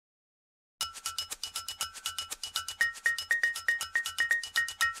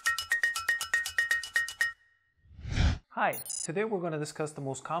Hi, today we're going to discuss the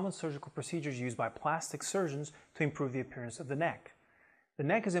most common surgical procedures used by plastic surgeons to improve the appearance of the neck. The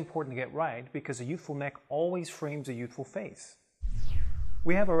neck is important to get right because a youthful neck always frames a youthful face.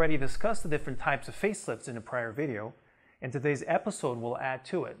 We have already discussed the different types of facelifts in a prior video, and today's episode will add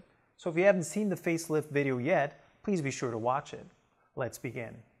to it. So if you haven't seen the facelift video yet, please be sure to watch it. Let's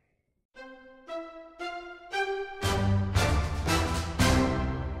begin.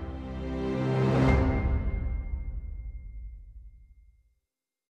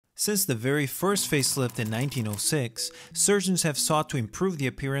 Since the very first facelift in 1906, surgeons have sought to improve the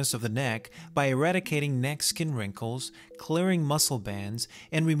appearance of the neck by eradicating neck skin wrinkles, clearing muscle bands,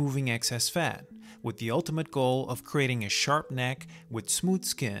 and removing excess fat, with the ultimate goal of creating a sharp neck with smooth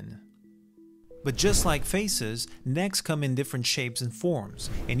skin. But just like faces, necks come in different shapes and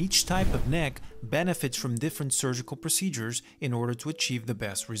forms, and each type of neck benefits from different surgical procedures in order to achieve the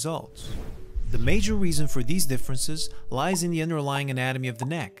best results. The major reason for these differences lies in the underlying anatomy of the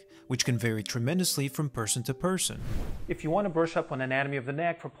neck, which can vary tremendously from person to person. If you want to brush up on anatomy of the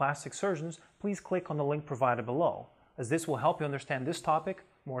neck for plastic surgeons, please click on the link provided below, as this will help you understand this topic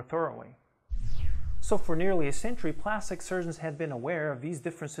more thoroughly. So for nearly a century, plastic surgeons had been aware of these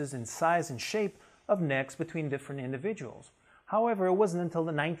differences in size and shape of necks between different individuals. However, it wasn't until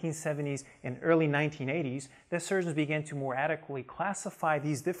the 1970s and early 1980s that surgeons began to more adequately classify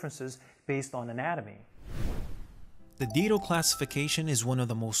these differences based on anatomy. The Dedo classification is one of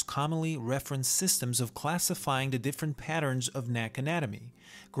the most commonly referenced systems of classifying the different patterns of neck anatomy,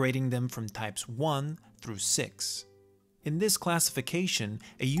 grading them from types 1 through 6. In this classification,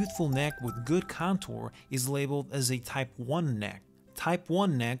 a youthful neck with good contour is labeled as a type 1 neck. Type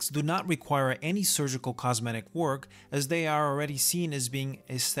 1 necks do not require any surgical cosmetic work as they are already seen as being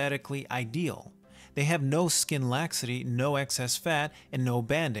aesthetically ideal. They have no skin laxity, no excess fat, and no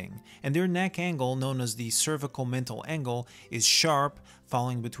banding, and their neck angle, known as the cervical mental angle, is sharp,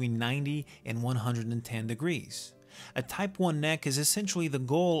 falling between 90 and 110 degrees. A type 1 neck is essentially the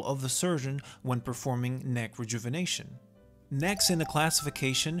goal of the surgeon when performing neck rejuvenation. Necks in the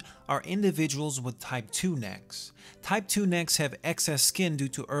classification are individuals with type 2 necks. Type 2 necks have excess skin due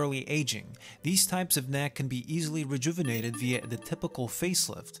to early aging. These types of neck can be easily rejuvenated via the typical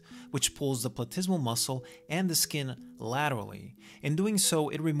facelift, which pulls the platysmal muscle and the skin laterally. In doing so,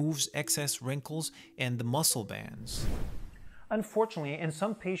 it removes excess wrinkles and the muscle bands. Unfortunately, in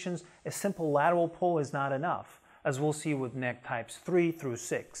some patients, a simple lateral pull is not enough, as we'll see with neck types 3 through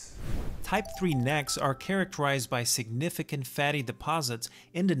 6. Type 3 necks are characterized by significant fatty deposits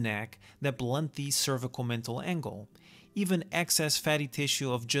in the neck that blunt the cervical mental angle. Even excess fatty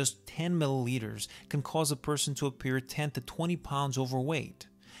tissue of just 10 milliliters can cause a person to appear 10 to 20 pounds overweight.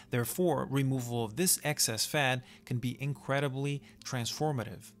 Therefore, removal of this excess fat can be incredibly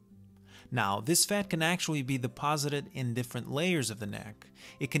transformative. Now, this fat can actually be deposited in different layers of the neck.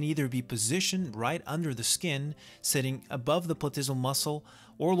 It can either be positioned right under the skin, sitting above the platysmal muscle,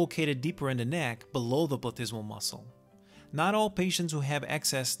 or located deeper in the neck, below the platysmal muscle. Not all patients who have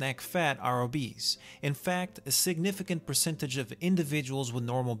excess neck fat are obese. In fact, a significant percentage of individuals with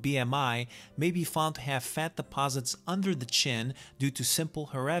normal BMI may be found to have fat deposits under the chin due to simple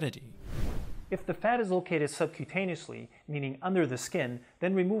heredity. If the fat is located subcutaneously, meaning under the skin,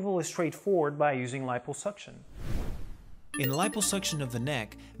 then removal is straightforward by using liposuction. In liposuction of the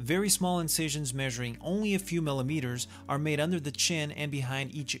neck, very small incisions measuring only a few millimeters are made under the chin and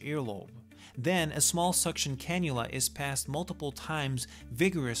behind each earlobe. Then, a small suction cannula is passed multiple times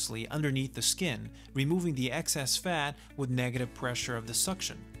vigorously underneath the skin, removing the excess fat with negative pressure of the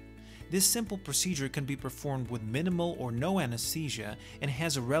suction. This simple procedure can be performed with minimal or no anesthesia and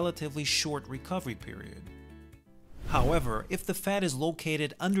has a relatively short recovery period. However, if the fat is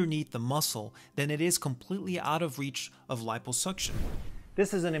located underneath the muscle, then it is completely out of reach of liposuction.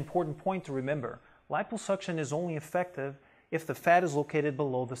 This is an important point to remember. Liposuction is only effective if the fat is located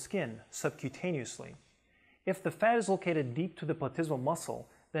below the skin, subcutaneously. If the fat is located deep to the platysmal muscle,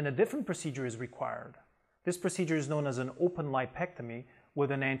 then a different procedure is required. This procedure is known as an open lipectomy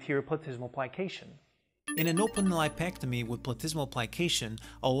with an anterior platysmal plication. In an open lipectomy with platysmal plication,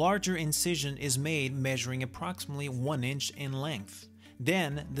 a larger incision is made measuring approximately 1 inch in length.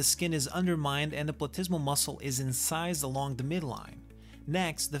 Then, the skin is undermined and the platysmal muscle is incised along the midline.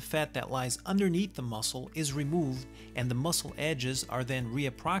 Next, the fat that lies underneath the muscle is removed and the muscle edges are then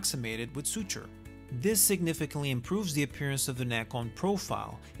reapproximated with suture. This significantly improves the appearance of the neck on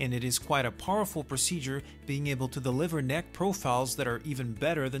profile, and it is quite a powerful procedure, being able to deliver neck profiles that are even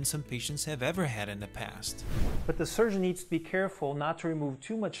better than some patients have ever had in the past. But the surgeon needs to be careful not to remove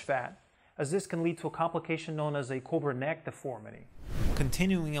too much fat, as this can lead to a complication known as a cobra neck deformity.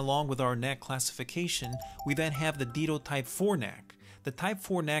 Continuing along with our neck classification, we then have the Dedo type 4 neck. The type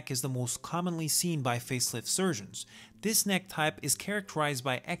 4 neck is the most commonly seen by facelift surgeons. This neck type is characterized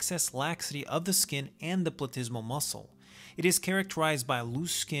by excess laxity of the skin and the platysmal muscle. It is characterized by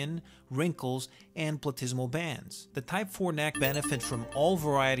loose skin, wrinkles, and platysmal bands. The type 4 neck benefits from all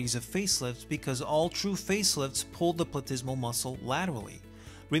varieties of facelifts because all true facelifts pull the platysmal muscle laterally.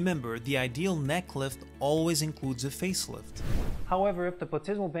 Remember, the ideal neck lift always includes a facelift. However, if the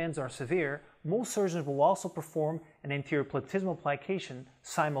platysmal bands are severe, most surgeons will also perform an anterior platysmal plication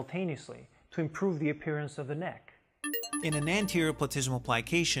simultaneously to improve the appearance of the neck. In an anterior platysmal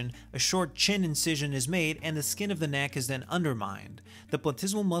plication, a short chin incision is made and the skin of the neck is then undermined. The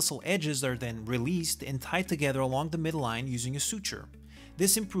platysmal muscle edges are then released and tied together along the midline using a suture.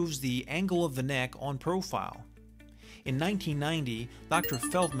 This improves the angle of the neck on profile. In 1990, Dr.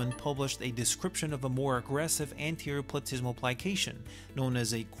 Feldman published a description of a more aggressive anterior platysmal plication, known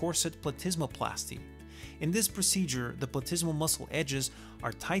as a Corset Platysmaplasty. In this procedure, the platysmal muscle edges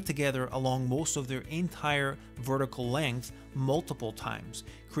are tied together along most of their entire vertical length multiple times,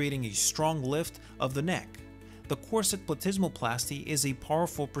 creating a strong lift of the neck. The Corset Platysmaplasty is a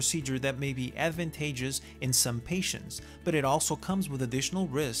powerful procedure that may be advantageous in some patients, but it also comes with additional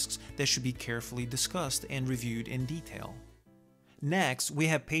risks that should be carefully discussed and reviewed in detail. Next, we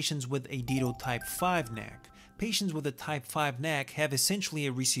have patients with a Dedo type 5 neck. Patients with a type 5 neck have essentially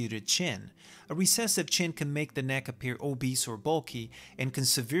a receded chin. A recessive chin can make the neck appear obese or bulky and can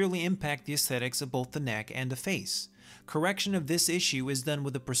severely impact the aesthetics of both the neck and the face. Correction of this issue is done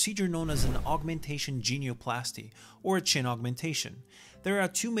with a procedure known as an augmentation genioplasty, or a chin augmentation. There are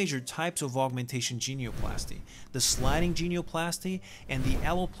two major types of augmentation genioplasty, the sliding genioplasty and the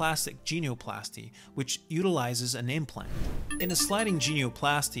alloplastic genioplasty, which utilizes an implant. In a sliding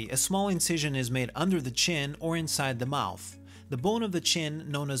genioplasty, a small incision is made under the chin or inside the mouth. The bone of the chin,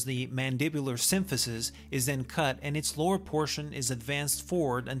 known as the mandibular symphysis, is then cut and its lower portion is advanced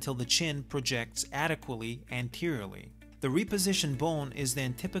forward until the chin projects adequately anteriorly. The repositioned bone is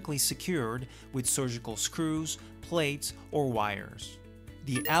then typically secured with surgical screws, plates, or wires.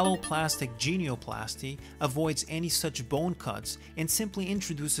 The alloplastic genioplasty avoids any such bone cuts and simply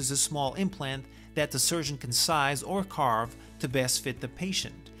introduces a small implant that the surgeon can size or carve to best fit the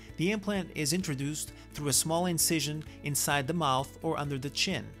patient. The implant is introduced through a small incision inside the mouth or under the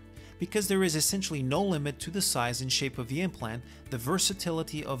chin. Because there is essentially no limit to the size and shape of the implant, the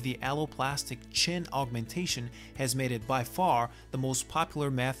versatility of the alloplastic chin augmentation has made it by far the most popular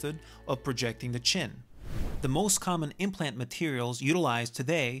method of projecting the chin. The most common implant materials utilized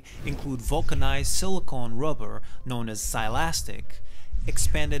today include vulcanized silicone rubber known as Silastic,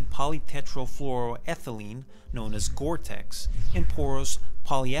 expanded polytetrafluoroethylene known as Gore-Tex, and porous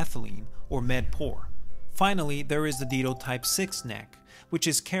polyethylene or MedPor. Finally, there is the Dedo type 6 neck, which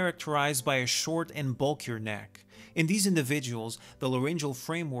is characterized by a short and bulkier neck. In these individuals, the laryngeal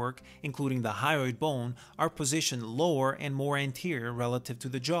framework, including the hyoid bone, are positioned lower and more anterior relative to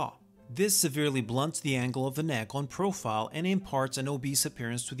the jaw. This severely blunts the angle of the neck on profile and imparts an obese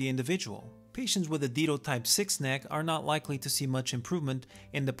appearance to the individual. Patients with a Dedo type 6 neck are not likely to see much improvement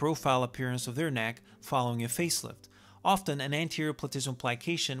in the profile appearance of their neck following a facelift. Often, an anterior platysmal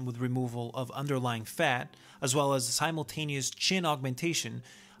plication with removal of underlying fat, as well as simultaneous chin augmentation,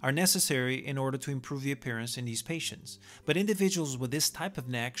 are necessary in order to improve the appearance in these patients. But individuals with this type of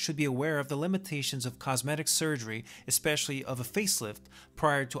neck should be aware of the limitations of cosmetic surgery, especially of a facelift,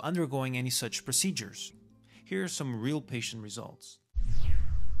 prior to undergoing any such procedures. Here are some real patient results.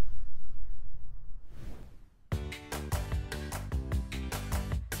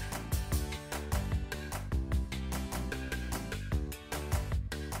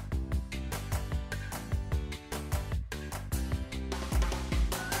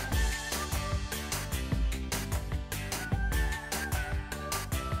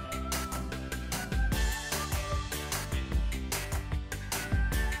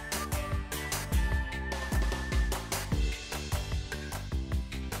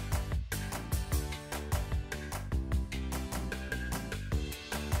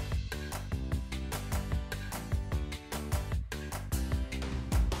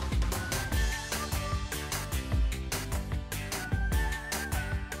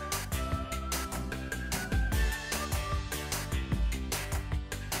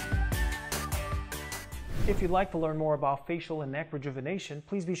 If you'd like to learn more about facial and neck rejuvenation,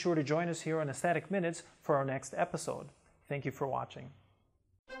 please be sure to join us here on Aesthetic Minutes for our next episode. Thank you for watching.